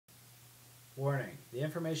Warning: the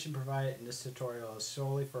information provided in this tutorial is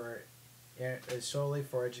solely for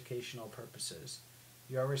educational purposes.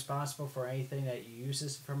 You are responsible for anything that you use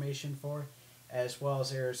this information for, as well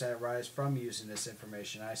as errors that arise from using this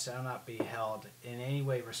information. I shall not be held in any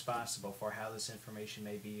way responsible for how this information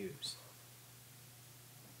may be used.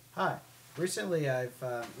 Hi. Recently,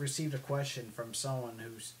 I've received a question from someone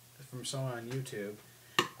on YouTube.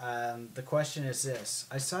 The question is this: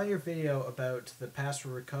 I saw your video about the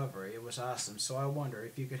password recovery. It was awesome. So I wonder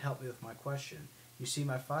if you could help me with my question. You see,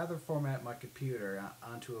 my father formatted my computer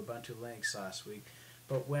onto Ubuntu Linux last week,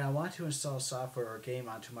 but when I want to install software or game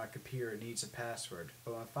onto my computer, it needs a password.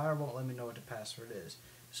 But my father won't let me know what the password is.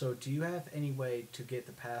 So do you have any way to get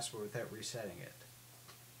the password without resetting it?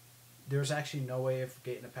 There's actually no way of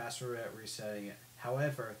getting a password without resetting it.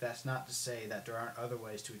 However, that's not to say that there aren't other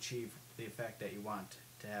ways to achieve the effect that you want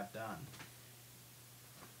to have done.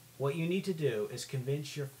 What you need to do is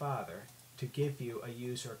convince your father to give you a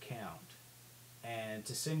user account. And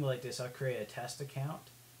to simulate this, I'll create a test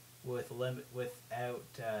account without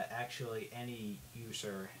actually any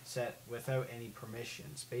user set, without any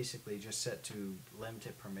permissions. Basically just set to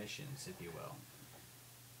limited permissions, if you will.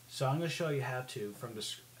 So I'm going to show you how to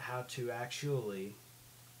actually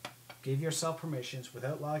give yourself permissions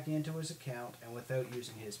without logging into his account and without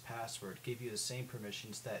using his password. Give you the same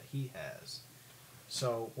permissions that he has.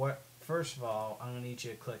 So first of all, I'm going to need you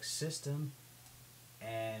to click System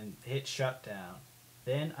and hit Shutdown.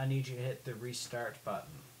 Then I need you to hit the Restart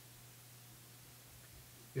button.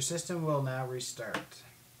 Your system will now restart.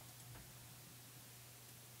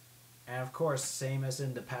 And of course, same as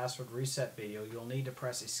in the password reset video, you'll need to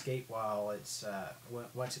press Escape while it's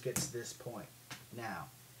once it gets to this point. Now,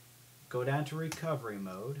 go down to Recovery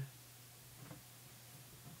Mode.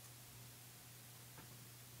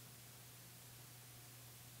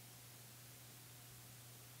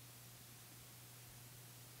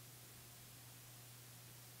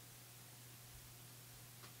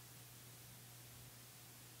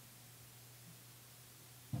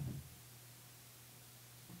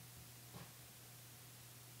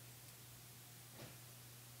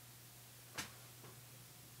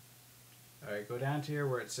 Alright, go down to here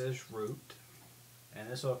where it says root,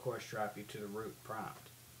 and this will of course drop you to the root prompt.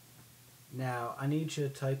 Now I need you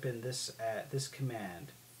to type in this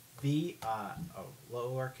command,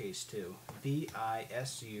 lowercase 2,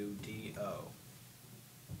 VISUDO.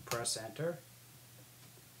 Press enter.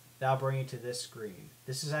 That'll bring you to this screen.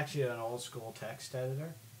 This is actually an old school text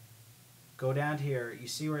editor. Go down here, you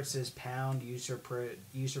see where it says pound user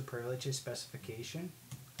privileges specification?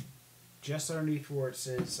 Just underneath where it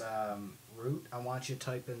says root, I want you to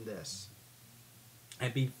type in this.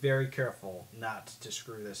 And be very careful not to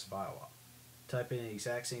screw this file up. Type in the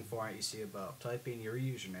exact same format you see above. Type in your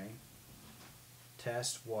username,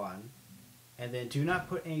 test1, and then do not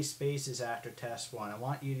put any spaces after test1. I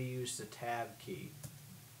want you to use the tab key.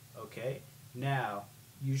 Okay? Now,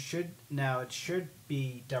 it should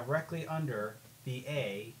be directly under the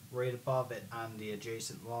A, right above it on the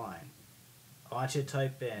adjacent line. I want you to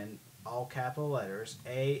type in all capital letters,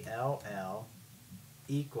 ALL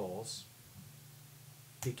equals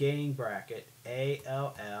beginning bracket,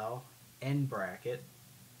 ALL, end bracket,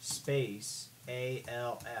 space,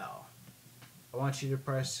 ALL. I want you to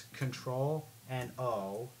press Control and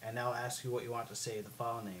O, and that'll ask you what you want to say the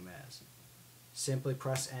file name is. Simply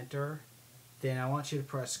press Enter. Then I want you to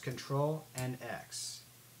press Control and X.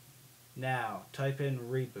 Now type in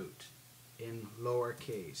reboot in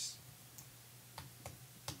lowercase.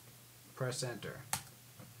 Press enter.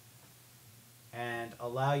 And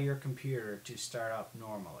allow your computer to start up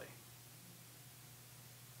normally.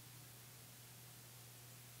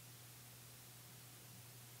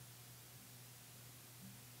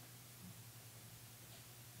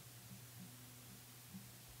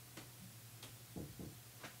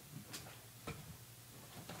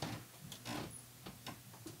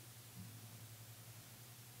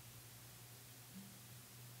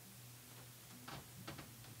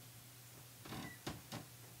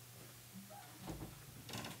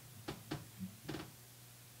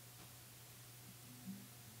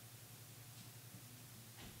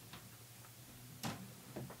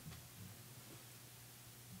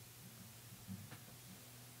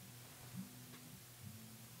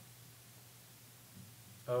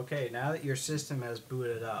 Okay, now that your system has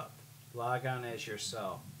booted up, log on as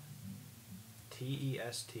yourself.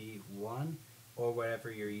 TEST1 or whatever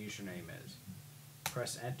your username is.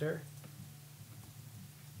 Press enter.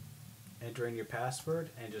 Enter in your password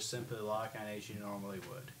and just simply log on as you normally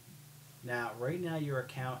would. Now, right now your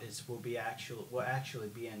account will actually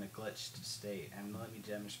be in a glitched state, and let me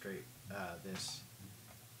demonstrate this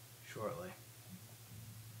shortly.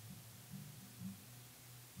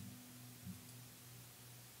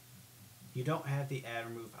 you don't have the add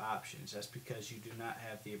remove options. That's because you do not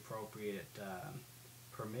have the appropriate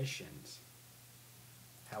permissions.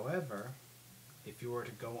 However, if you were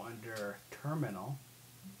to go under terminal,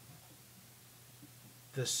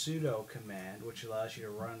 the sudo command, which allows you to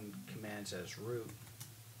run commands as root,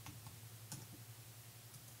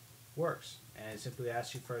 works, and it simply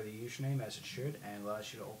asks you for the username as it should and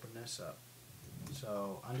allows you to open this up.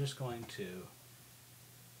 So I'm just going to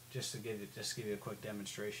give you a quick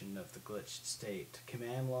demonstration of the glitched state.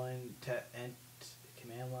 Command line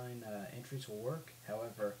entries will work.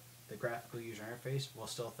 However, the graphical user interface will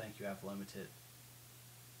still think you have limited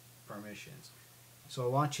permissions. So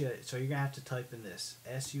you're gonna have to type in this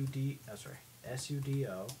sudo,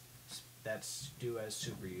 that's do as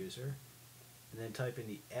super user, and then type in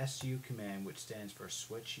the su command, which stands for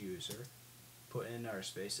switch user, put in another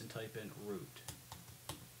space, and type in root.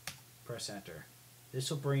 Press enter. This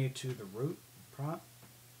will bring you to the root prompt.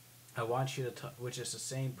 I want you to, which is the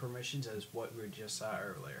same permissions as what we just saw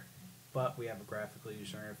earlier, but we have a graphical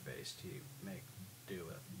user interface to make do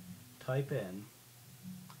with. Type in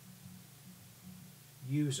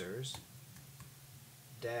users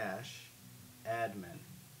dash admin.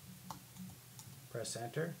 Press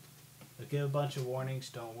enter. It'll give a bunch of warnings.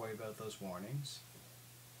 Don't worry about those warnings.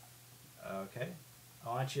 Okay. I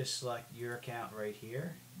want you to select your account right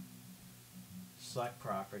here. Select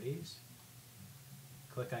properties.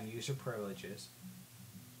 Click on user privileges.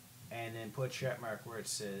 And then put check mark where it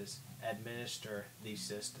says administer the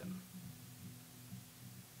system.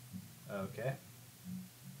 Okay.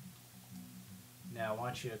 Now I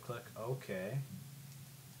want you to click OK.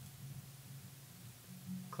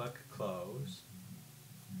 Click close.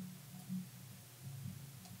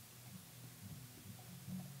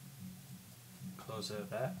 Close out of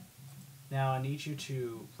that. Now I need you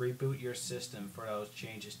to reboot your system for those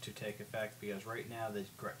changes to take effect, because right now the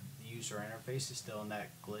user interface is still in that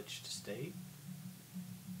glitched state.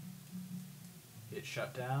 Hit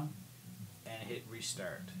shutdown and hit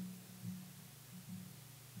restart.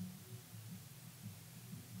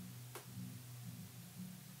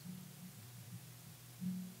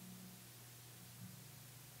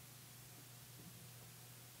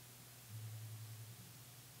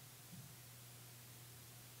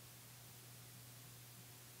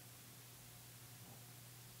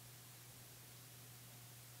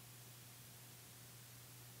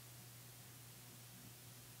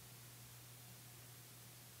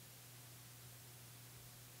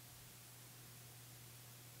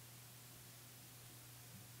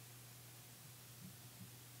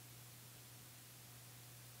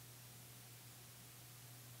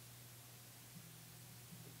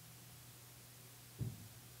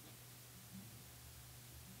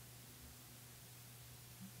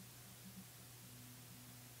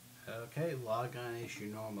 Okay, log on as you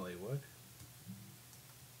normally would.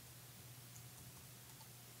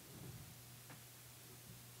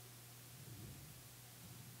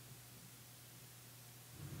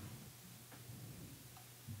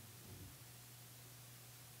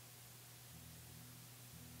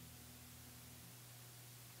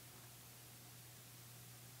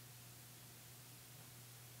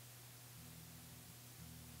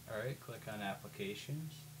 Alright, click on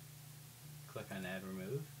applications. Click on add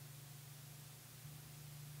remove.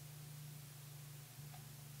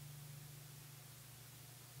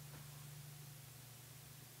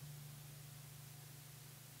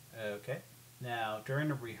 Okay. Now, during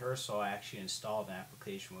the rehearsal, I actually installed an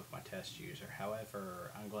application with my test user.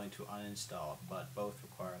 However, I'm going to uninstall it, but both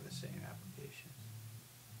require the same applications.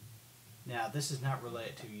 Now, this is not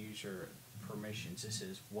related to user permissions. This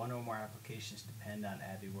is one or more applications depend on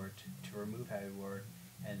AbiWord. To remove AbiWord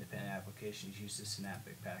and dependent applications, use the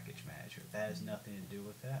Synaptic Package Manager. That has nothing to do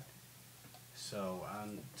with that. So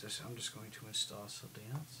I'm just going to install something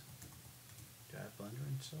else. Do I have Blender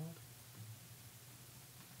installed?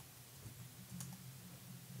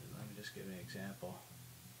 Let me just give an example.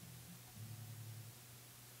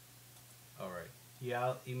 Alright.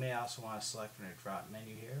 You may also want to select from the drop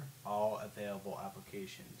menu here, all available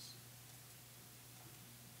applications.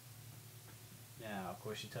 Now, of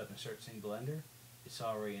course, you type in search in Blender. It's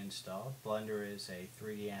already installed. Blender is a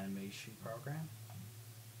 3D animation program.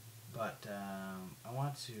 But I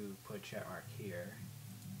want to put a check mark here.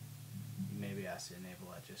 You may be asked to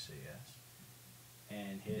enable that, just say yes.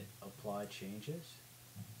 And hit apply changes.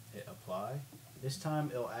 Hit apply. This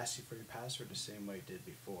time it'll ask you for your password the same way it did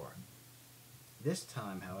before. This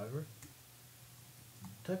time, however,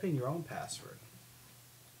 type in your own password,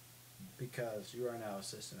 because you are now a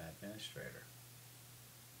system administrator,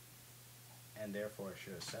 and therefore it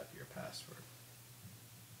should accept your password.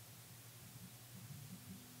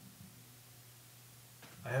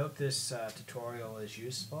 I hope this tutorial is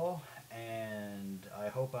useful, and I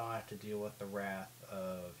hope I don't have to deal with the wrath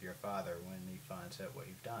of your father when he finds out what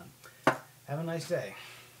you've done. Have a nice day.